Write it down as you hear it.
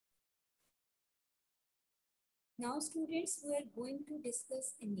Now students, we are going to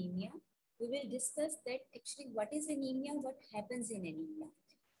discuss anemia. We will discuss that actually what is anemia, what happens in anemia.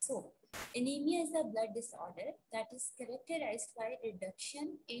 So anemia is a blood disorder that is characterized by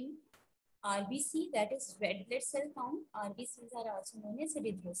reduction in RBC, that is red blood cell count. RBCs are also known as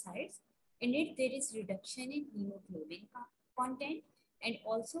erythrocytes. In it, there is reduction in hemoglobin content, and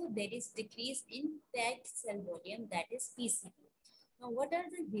also there is decrease in packed cell volume, that is PCV. Now, what are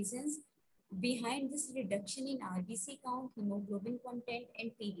the reasons behind this reduction in RBC count, hemoglobin content,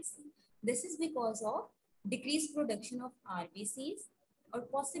 and PVC? This is because of decreased production of RBCs, or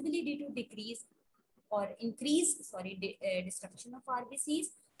possibly due to decrease or increase, destruction of RBCs.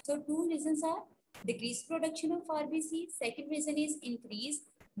 So two reasons are decreased production of RBCs. Second reason is increased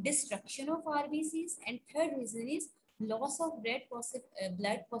destruction of RBCs. And third reason is loss of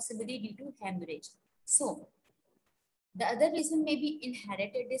blood possibly due to hemorrhage. So the other reason may be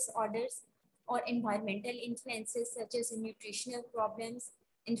inherited disorders or environmental influences such as nutritional problems,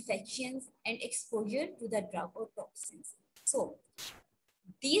 infections, and exposure to the drug or toxins. So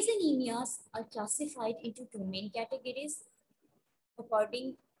these anemias are classified into two main categories.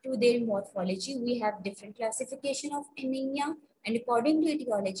 According to their morphology, we have different classification of anemia, and according to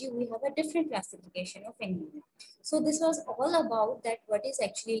etiology, we have a different classification of anemia. So this was all about that what is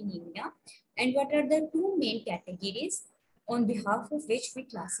actually anemia and what are the two main categories on behalf of which we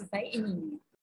classify anemia.